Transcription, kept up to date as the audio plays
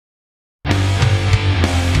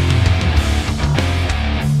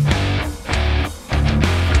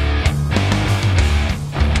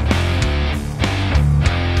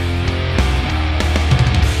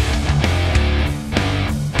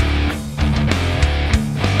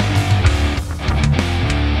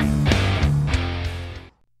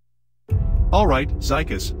Alright,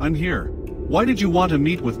 Zykus, I'm here. Why did you want to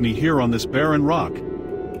meet with me here on this barren rock?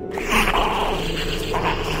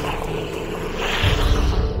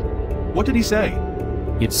 What did he say?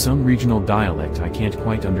 It's some regional dialect I can't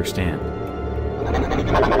quite understand.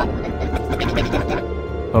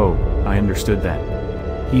 Oh, I understood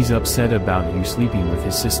that. He's upset about you sleeping with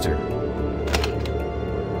his sister.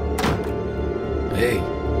 Hey,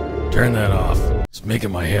 turn that off. It's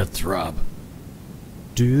making my head throb.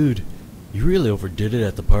 Dude, you really overdid it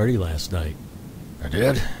at the party last night. I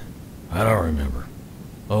did? I don't remember.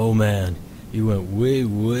 Oh man, you went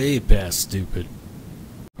way past stupid.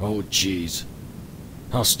 Oh jeez.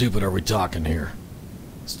 How stupid are we talking here?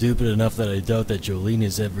 Stupid enough that I doubt that Jolene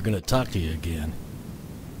is ever gonna talk to you again.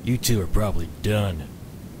 You two are probably done.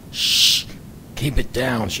 Shh! Keep it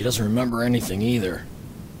down, she doesn't remember anything either.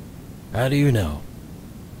 How do you know?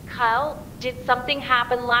 Kyle, did something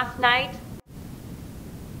happen last night?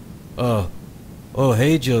 Oh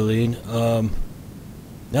hey Jolene,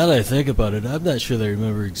 now that I think about it, I'm not sure that I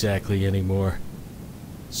remember exactly anymore.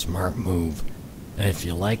 Smart move. And if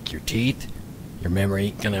you like your teeth, your memory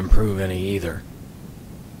ain't gonna improve any either.